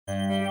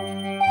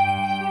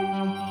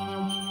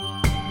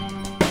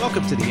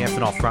Welcome to the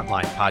Amphenol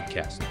Frontline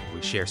podcast, where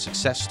we share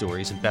success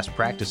stories and best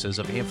practices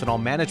of Amphenol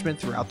management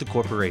throughout the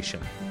corporation.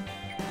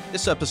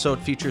 This episode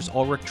features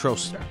Ulrich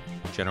Troster,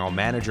 General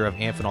Manager of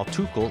Amphenol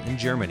Tuchel in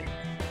Germany.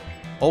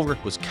 Ulrich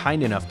was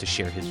kind enough to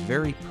share his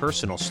very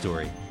personal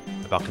story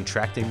about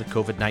contracting the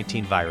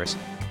COVID-19 virus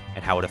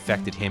and how it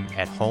affected him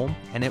at home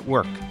and at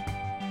work.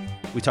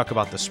 We talk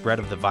about the spread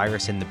of the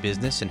virus in the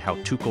business and how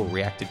Tuchel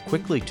reacted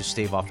quickly to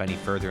stave off any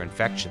further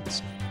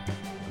infections.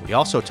 We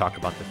also talk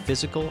about the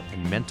physical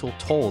and mental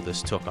toll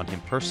this took on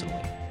him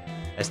personally,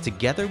 as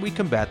together we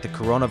combat the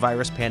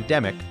coronavirus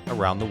pandemic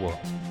around the world.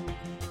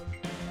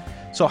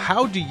 So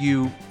how do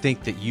you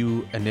think that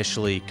you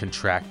initially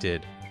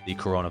contracted the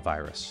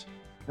coronavirus?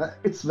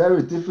 It's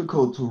very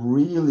difficult to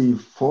really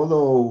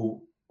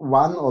follow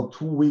 1 or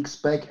 2 weeks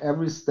back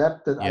every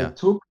step that I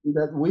took in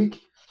that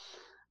week.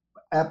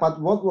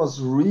 But what was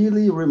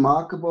really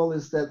remarkable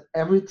is that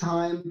every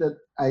time that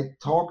I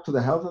talked to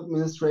the health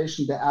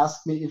administration, they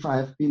asked me if I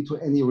have been to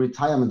any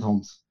retirement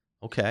homes.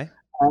 Okay.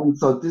 And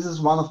so this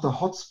is one of the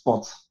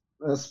hotspots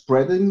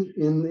spreading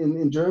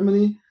in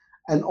Germany,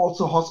 and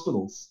also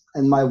hospitals.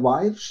 And my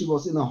wife, she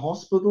was in a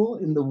hospital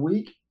in the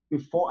week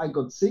before I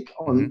got sick.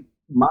 On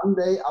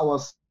Monday, I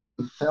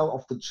fell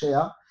off the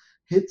chair,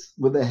 hit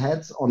with the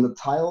head on the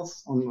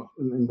tiles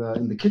in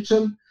the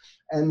kitchen,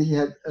 and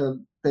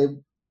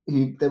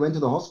they went to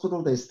the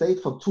hospital. They stayed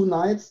for 2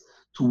 nights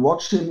to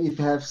watch him if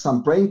he have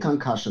some brain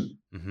concussion.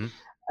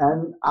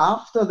 And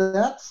after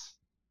that,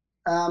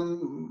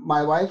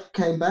 my wife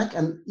came back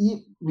and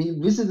we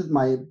visited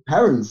my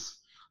parents.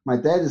 My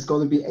dad is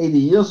going to be 80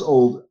 years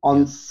old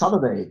on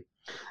Saturday.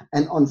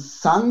 And on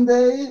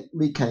Sunday,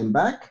 we came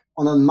back.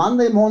 On a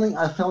Monday morning,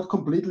 I felt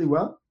completely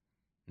well.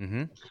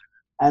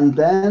 And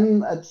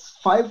then at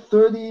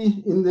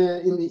 5:30 in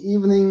the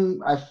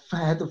evening, I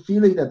had a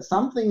feeling that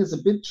something is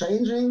a bit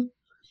changing.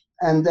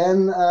 And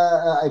then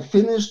I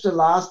finished the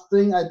last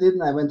thing I did,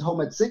 and I went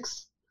home at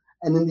 6.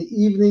 And in the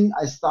evening,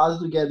 I started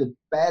to get a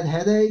bad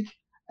headache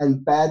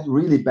and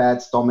really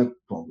bad stomach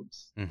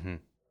problems.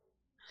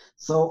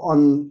 So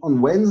on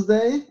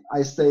Wednesday,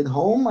 I stayed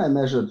home. I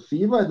measured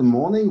fever. In the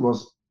morning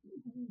was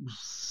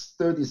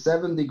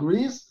 37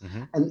 degrees.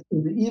 And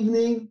in the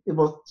evening, it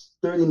was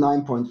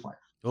 39.5.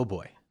 Oh,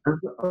 boy.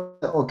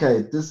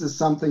 Okay, this is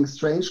something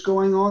strange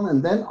going on.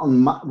 And then on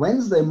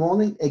Wednesday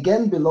morning,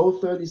 again below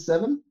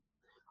 37.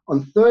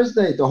 On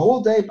Thursday, the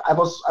whole day, I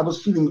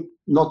was feeling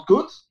not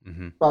good,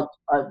 but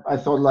I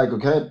thought like,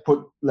 okay,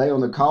 lay on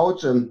the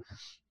couch and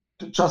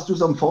just do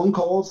some phone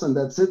calls, and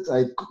that's it.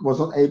 I was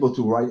not able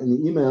to write any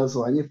emails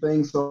or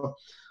anything. So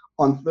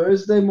on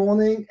Thursday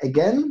morning,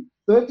 again,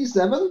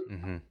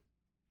 37.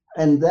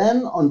 And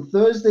then on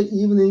Thursday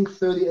evening,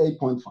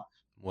 38.5.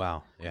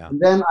 Wow, yeah.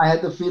 And then I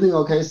had the feeling,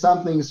 okay,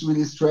 something is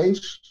really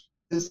strange.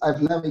 This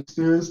I've never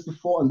experienced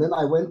before. And then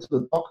I went to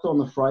the doctor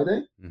on a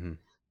Friday.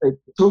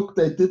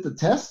 They did the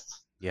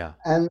test.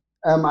 And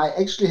I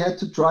actually had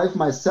to drive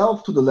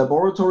myself to the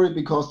laboratory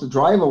because the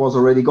driver was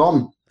already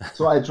gone.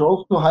 So I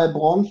drove to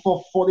Heilbronn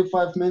for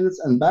 45 minutes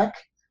and back.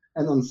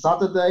 And on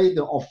Saturday,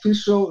 the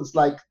official, it's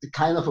like the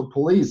kind of a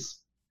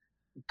police,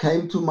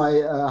 came to my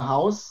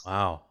house.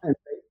 Wow.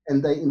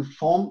 And they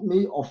informed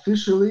me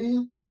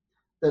officially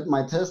that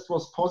my test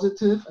was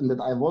positive and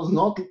that I was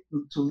not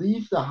to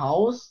leave the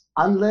house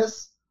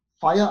unless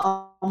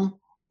firearm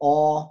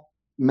or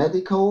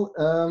medical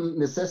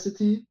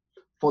necessity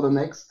for the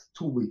next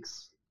 2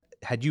 weeks.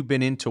 Had you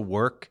been into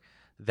work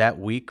that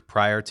week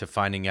prior to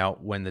finding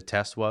out when the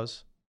test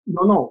was?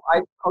 No.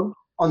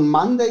 On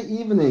Monday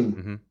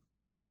evening,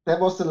 that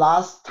was the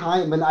last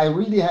time when I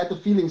really had the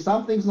feeling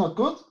something's not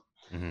good.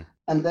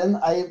 And then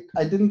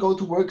I didn't go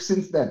to work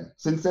since then.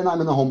 Since then,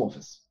 I'm in a home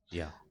office.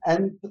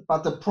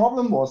 But the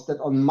problem was that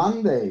on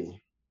Monday,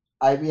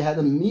 we had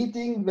a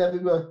meeting where we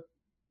were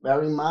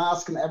wearing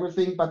masks and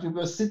everything, but we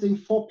were sitting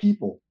 4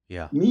 people,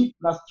 me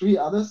plus 3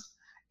 others,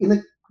 in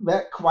a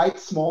quite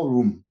small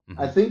room.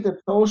 I think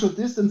that social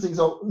distancing,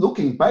 so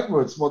looking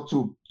backwards, what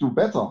to do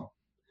better.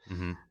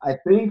 I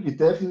think we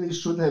definitely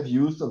should have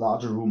used a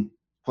larger room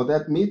for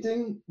that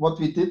meeting. What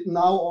we did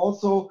now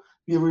also,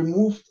 we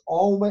removed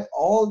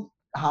all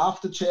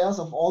half the chairs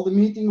of all the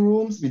meeting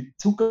rooms. We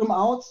took them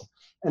out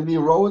and we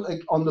wrote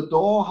on the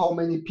door how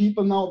many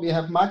people now. We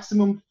have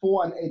maximum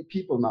 4 and 8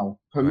 people now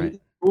per meeting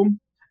room.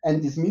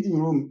 And this meeting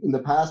room in the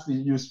past we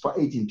used for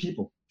 18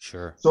 people.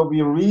 So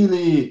we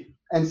really,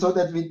 and so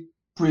that we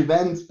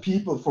prevent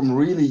people from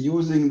really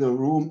using the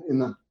room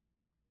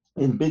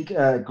in big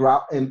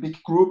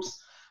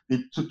groups,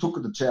 we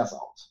took the chairs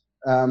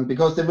out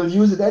because they will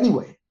use it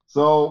anyway.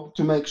 So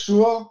to make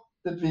sure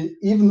that we,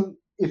 even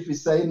if we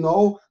say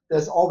no,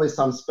 there's always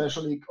some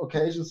special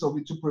occasion. So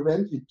we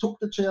took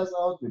the chairs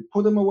out, we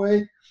put them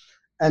away.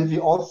 And we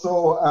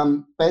also,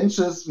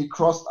 benches, we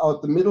crossed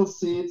out the middle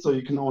seats, so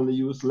you can only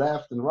use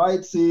left and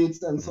right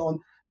seats and so on.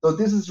 So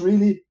this is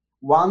really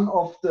one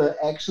of the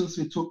actions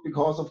we took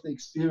because of the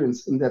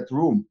experience in that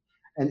room.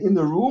 And in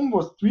the room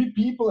was 3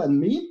 people and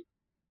me.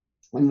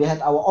 And we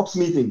had our ops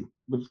meeting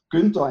with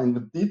Günther and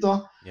with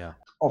Dieter.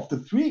 Of the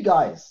 3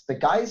 guys, the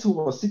guys who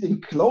were sitting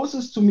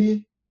closest to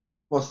me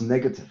was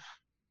negative.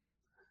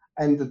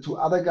 And the 2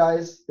 other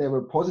guys, they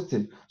were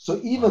positive. So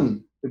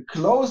even the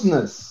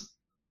closeness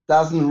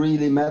doesn't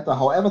really matter.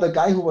 However, the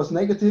guy who was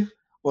negative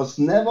was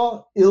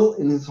never ill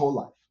in his whole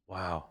life.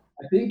 Wow.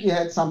 I think he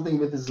had something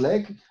with his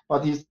leg,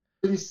 but he's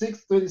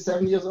 36,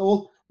 37 years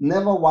old,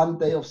 never one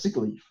day of sick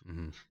leave.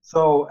 Mm-hmm.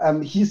 So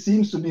he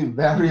seems to be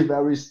very,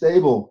 very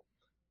stable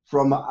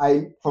from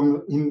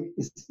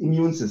his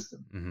immune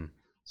system. Mm-hmm.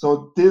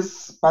 So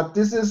this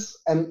is,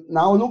 and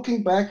now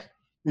looking back,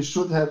 we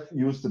should have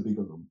used the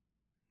bigger room.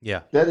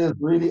 Yeah. That is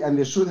really, and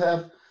we should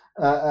have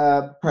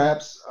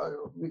perhaps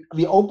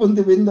we opened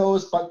the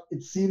windows, but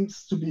it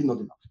seems to be not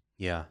enough.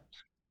 Yeah.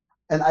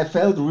 And I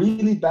felt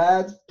really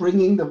bad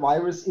bringing the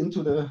virus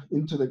into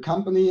the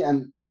company.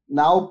 And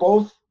now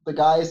both the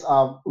guys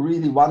are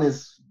really, one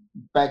is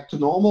back to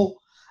normal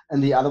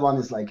and the other one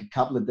is like a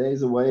couple of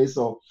days away.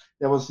 So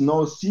there was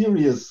no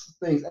serious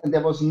things, and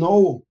there was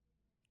no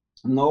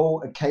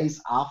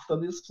case after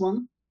this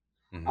one,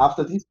 mm-hmm.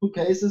 after these 2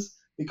 cases,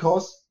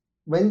 because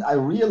when I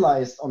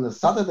realized on a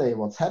Saturday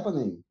what's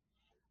happening,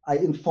 I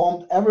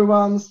informed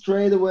everyone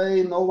straight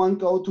away, no one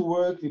go to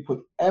work. We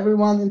put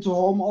everyone into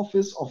home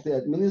office of the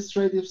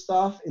administrative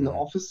staff in the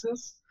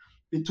offices.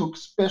 We took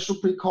special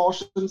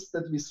precautions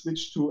that we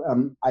switched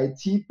to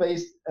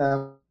IT-based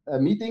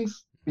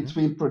meetings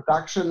between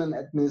production and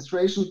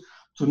administration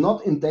to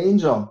not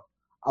endanger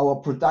our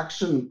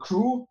production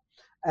crew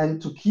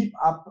and to keep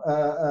up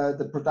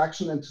the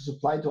production and to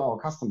supply to our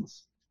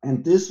customers.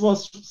 And this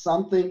was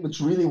something which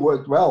really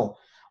worked well.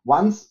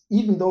 Once,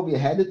 even though we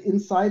had it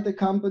inside the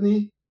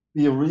company,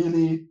 it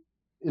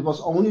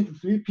was only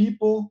 3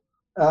 people.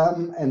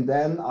 And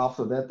then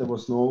after that, there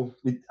was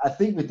I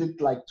think we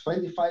did like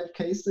 25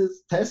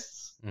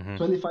 tests, mm-hmm.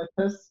 25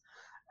 tests,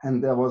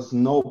 and there was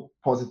no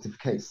positive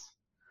case.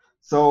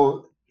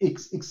 So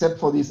except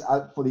for these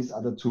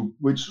other 2,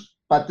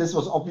 but this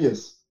was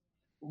obvious.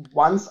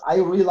 Once I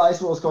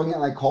realized what was going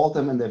on, I called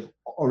them and they've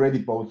already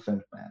both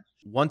felt bad.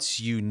 Once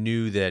you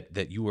knew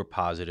that you were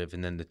positive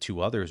and then the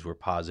 2 others were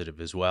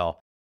positive as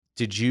well,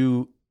 did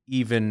you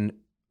even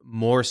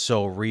more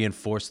so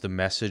reinforce the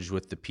message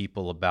with the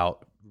people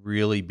about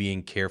really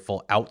being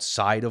careful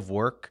outside of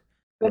work?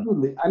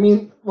 Definitely. I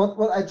mean,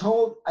 what I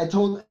told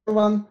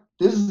everyone,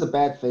 this is a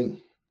bad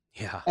thing.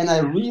 Yeah. And I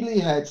really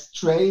had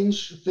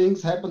strange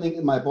things happening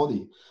in my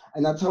body.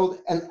 And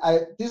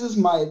this is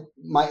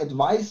my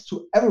advice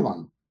to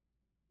everyone,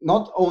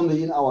 not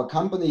only in our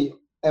company,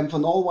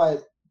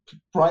 Amphenol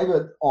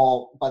private,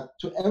 but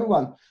to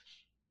everyone.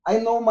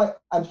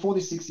 I'm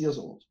 46 years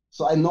old,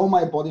 so I know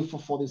my body for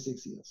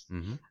 46 years.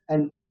 Mm-hmm.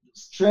 And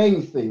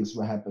strange things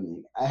were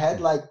happening. I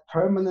had like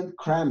permanent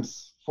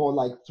cramps for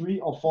like 3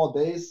 or 4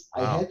 days.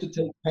 Wow. I had to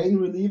take pain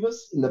relievers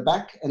in the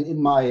back and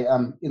in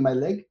my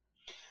leg,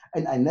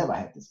 and I never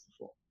had this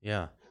before.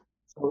 Yeah.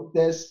 So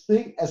as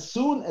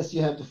soon as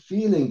you have the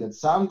feeling that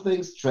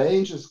something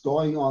strange is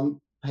going on,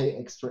 pay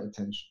extra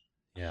attention.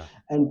 Yeah.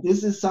 And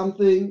this is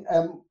something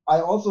I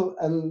also,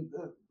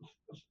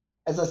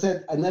 as I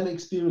said, I never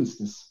experienced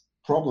this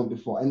problem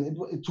before, and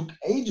it took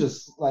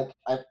ages,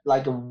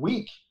 like a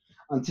week,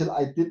 until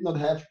I did not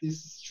have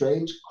this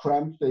strange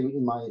cramp thing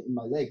in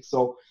my leg.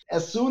 So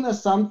as soon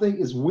as something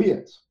is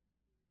weird,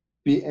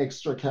 be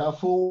extra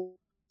careful,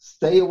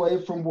 stay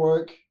away from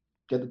work,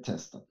 get a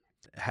test done.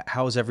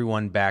 How is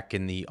everyone back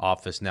in the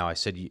office now? I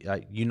said,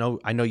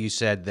 I know you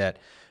said that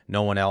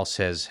no one else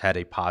has had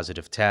a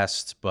positive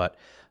test, but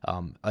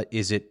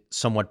is it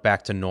somewhat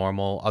back to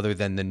normal other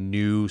than the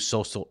new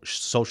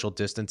social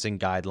distancing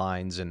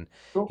guidelines and,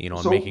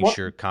 making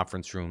sure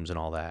conference rooms and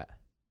all that?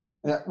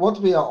 What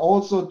we are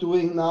also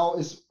doing now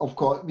is, of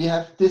course, we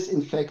have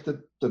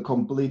disinfected the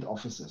complete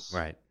offices.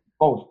 Right.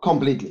 Oh,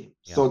 completely.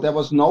 Yeah. So there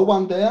was no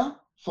one there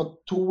for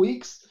 2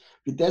 weeks.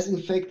 We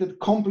disinfected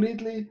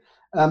completely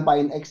by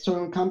an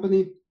external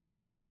company.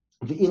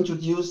 We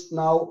introduced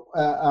now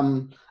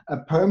a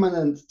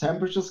permanent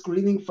temperature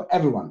screening for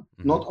everyone,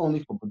 mm-hmm. not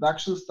only for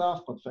production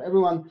staff, but for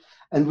everyone.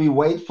 And we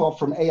wait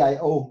from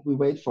AIO, we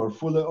wait for a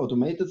fully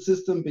automated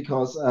system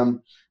because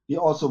we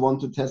also want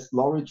to test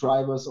lorry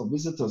drivers or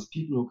visitors,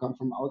 people who come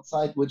from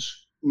outside,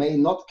 which may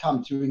not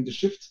come during the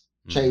shift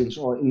change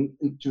mm-hmm.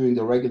 or during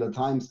the regular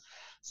times.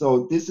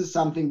 So this is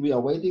something we are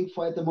waiting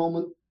for at the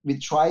moment. We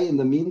try in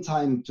the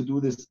meantime to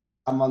do this.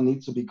 Someone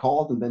needs to be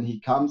called and then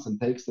he comes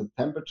and takes the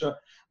temperature,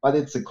 but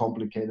it's a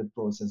complicated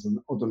process. An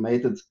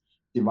automated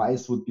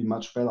device would be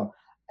much better.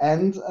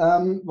 And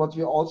what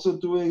we're also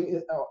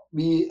doing,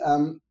 we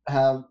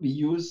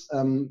use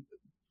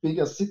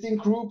bigger sitting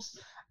groups,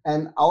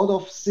 and out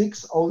of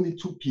 6, only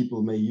 2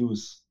 people may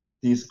use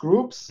these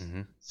groups.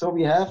 Mm-hmm. So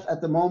we have,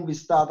 at the moment, we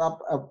start up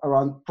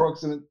around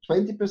approximately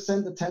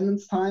 20%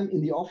 attendance time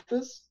in the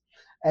office,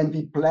 and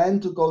we plan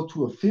to go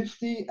to a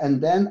 50,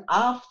 and then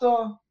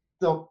after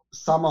the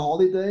summer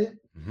holiday,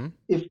 mm-hmm.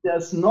 if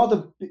there's not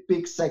a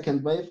big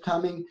second wave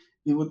coming,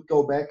 we would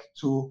go back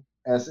to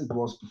as it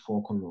was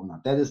before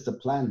Corona. That is the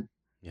plan.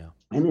 Yeah.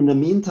 And in the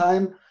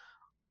meantime,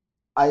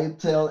 I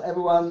tell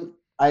everyone,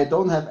 I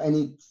don't have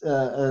any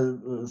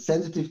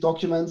sensitive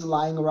documents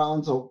lying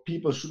around, so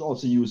people should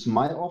also use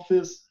my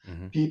office.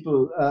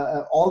 People,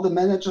 all the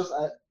managers,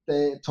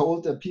 they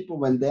told the people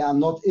when they are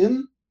not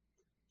in,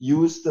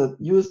 use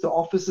the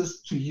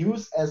offices to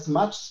use as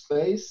much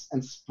space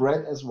and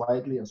spread as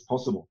widely as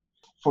possible.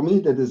 For me,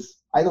 that is,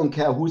 I don't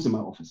care who's in my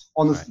office,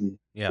 honestly. Right.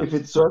 Yeah. If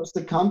it serves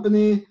the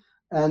company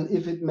and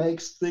if it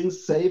makes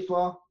things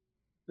safer,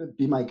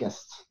 be my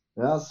guest.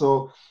 Yeah.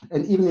 So,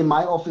 and even in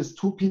my office,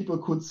 2 people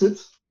could sit.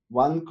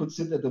 One could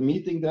sit at the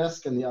meeting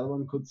desk and the other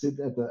one could sit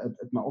at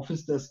my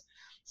office desk.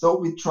 So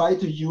we try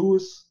to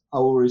use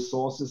our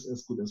resources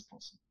as good as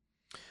possible.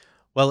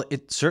 Well,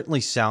 it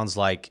certainly sounds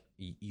like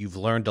you've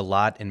learned a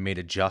lot and made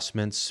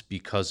adjustments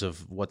because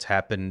of what's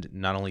happened,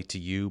 not only to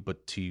you,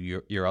 but to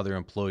your other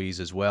employees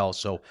as well.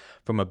 So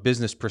from a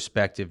business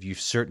perspective,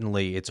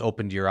 it's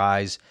opened your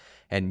eyes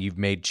and you've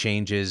made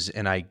changes,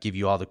 and I give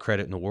you all the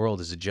credit in the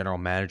world as a general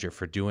manager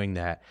for doing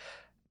that.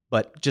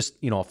 But just,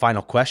 a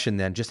final question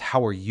then, just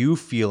how are you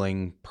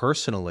feeling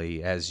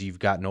personally as you've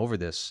gotten over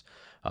this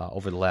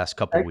over the last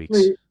couple of weeks?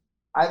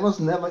 I was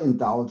never in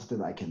doubt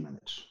that I can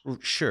manage.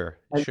 Sure.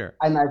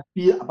 And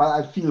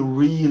I feel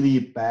really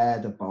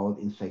bad about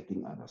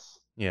infecting others.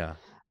 Yeah.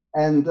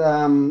 And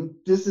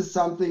this is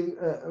something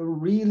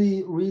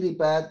really, really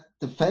bad.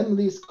 The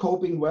family is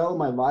coping well.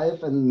 My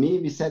wife and me,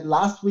 we said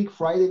last week,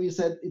 Friday,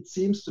 it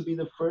seems to be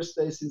the first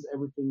day since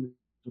everything is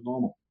to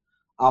normal.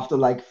 After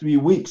like 3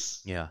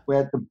 weeks,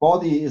 where the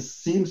body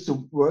seems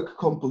to work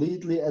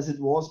completely as it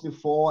was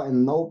before,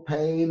 and no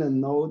pain and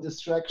no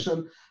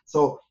distraction.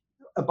 So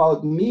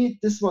about me,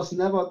 this was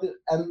never,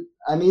 and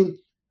I mean,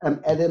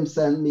 Adam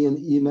sent me an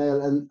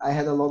email, and I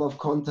had a lot of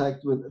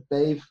contact with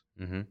Dave,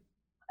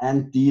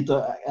 and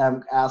Dieter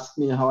asked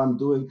me how I'm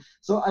doing.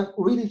 So I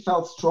really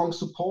felt strong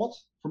support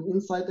from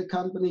inside the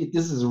company.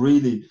 This is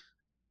really,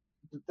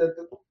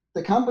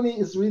 the company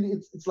is really,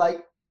 it's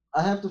like,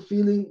 I have the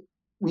feeling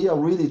we are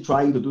really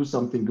trying to do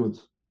something good.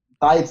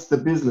 It's the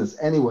business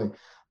anyway,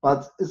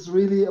 but it's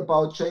really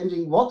about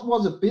changing. What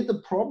was a bit a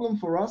problem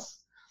for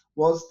us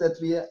was that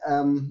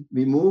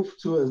we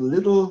moved to a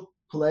little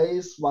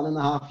place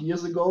 1.5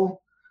 years ago,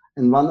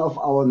 and one of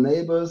our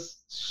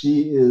neighbors,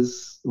 she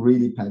is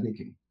really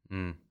panicking.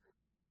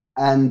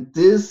 And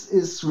this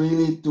is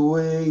really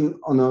doing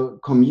on a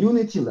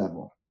community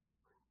level.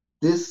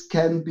 This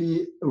can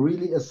be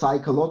really a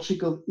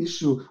psychological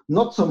issue,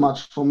 not so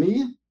much for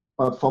me,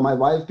 but for my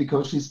wife,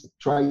 because she's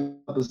trying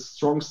a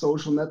strong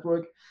social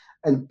network.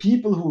 And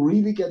people who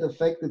really get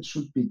affected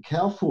should be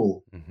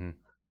careful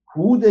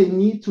who they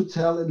need to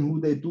tell and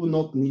who they do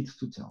not need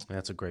to tell.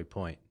 That's a great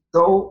point.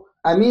 So,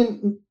 I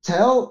mean,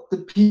 tell the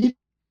people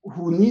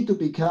who need to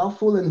be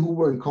careful and who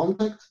were in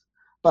contact,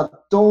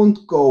 but don't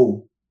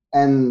go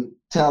and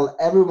tell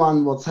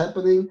everyone what's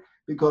happening,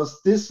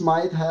 because this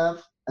might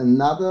have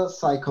another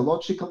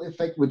psychological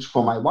effect, which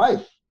for my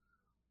wife,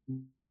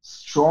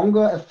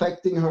 stronger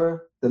affecting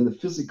her than the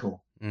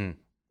physical, than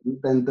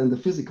the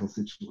physical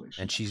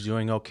situation. And she's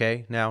doing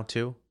okay now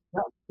too?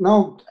 Yeah.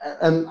 No,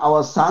 and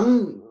our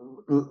son,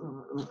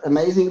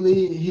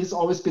 amazingly, he's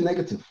always been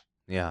negative.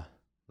 Yeah.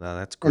 Well,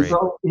 that's great.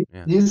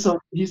 And so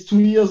he's 2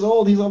 years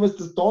old. He's always,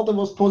 the daughter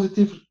was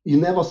positive. You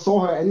never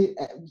saw her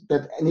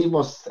anything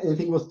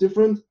was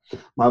different.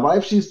 My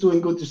wife, she's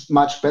doing good. She's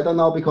much better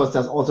now, because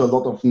there's also a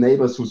lot of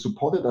neighbors who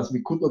supported us.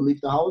 We could not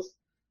leave the house,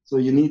 so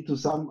you need to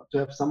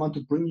have someone to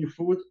bring you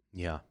food.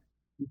 Yeah.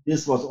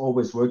 This was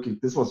always working.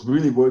 This was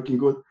really working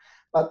good,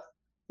 but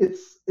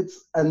it's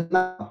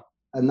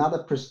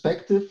another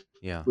perspective,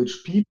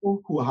 which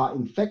people who are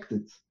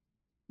infected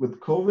with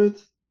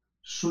COVID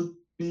should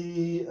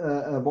be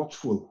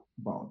watchful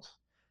about,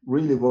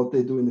 really, what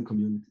they do in the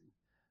community.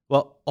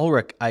 Well,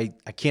 Ulrich, I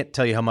can't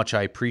tell you how much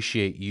I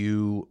appreciate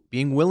you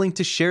being willing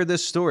to share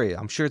this story.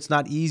 I'm sure it's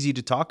not easy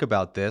to talk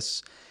about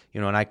this,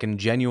 and I can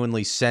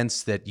genuinely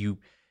sense that you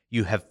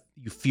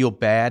feel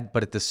bad,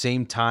 but at the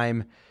same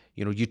time,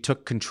 you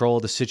took control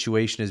of the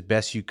situation as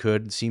best you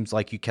could. It seems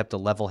like you kept a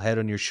level head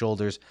on your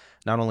shoulders,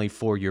 not only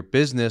for your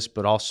business,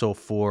 but also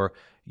for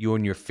you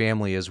and your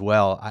family as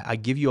well. I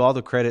give you all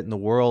the credit in the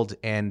world,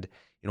 and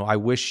I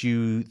wish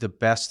you the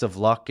best of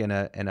luck and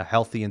a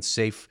healthy and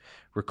safe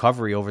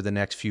recovery over the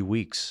next few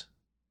weeks.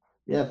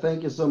 Yeah,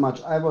 thank you so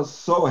much. I was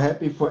so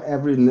happy for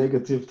every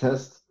negative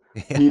test.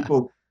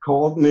 People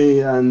called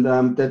me, and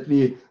that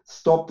we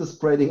stopped the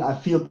spreading. I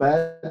feel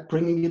bad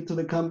bringing it to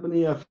the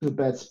company. I feel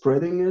bad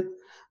spreading it.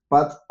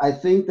 But I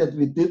think that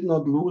we did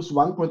not lose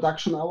 1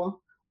 production hour.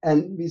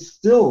 And we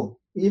still,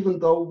 even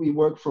though we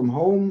work from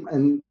home,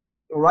 and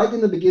right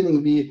in the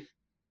beginning, we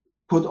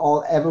put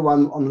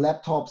everyone on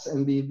laptops,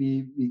 and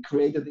we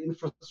created the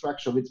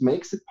infrastructure which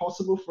makes it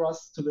possible for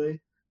us today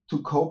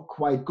to cope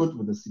quite good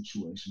with the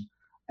situation.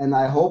 And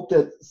I hope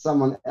that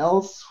someone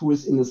else who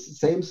is in the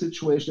same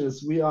situation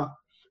as we are,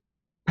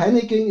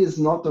 panicking is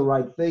not the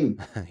right thing,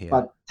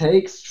 but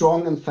take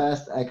strong and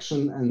fast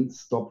action and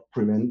stop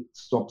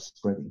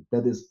spreading.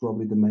 That is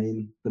probably the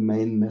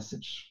main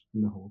message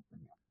in the whole thing.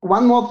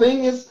 One more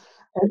thing is,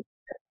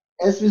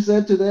 as we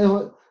said today,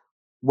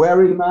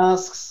 wearing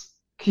masks,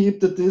 keep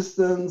the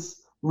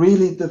distance,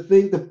 really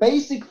the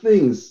basic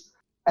things,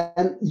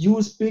 and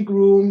use big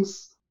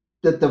rooms.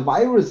 That the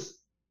virus,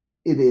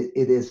 it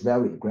is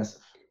very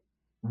aggressive,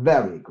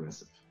 very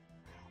aggressive.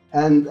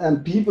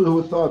 And people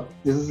who thought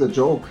this is a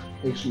joke,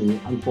 actually,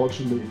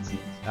 unfortunately, it's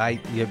not. I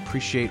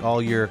appreciate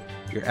all your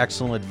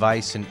excellent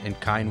advice and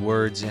kind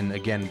words. And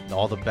again,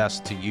 all the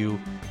best to you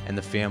and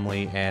the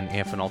family and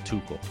Amphenol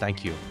Tuchel.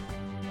 Thank you.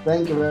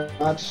 Thank you very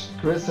much,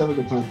 Chris. Have a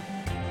good time.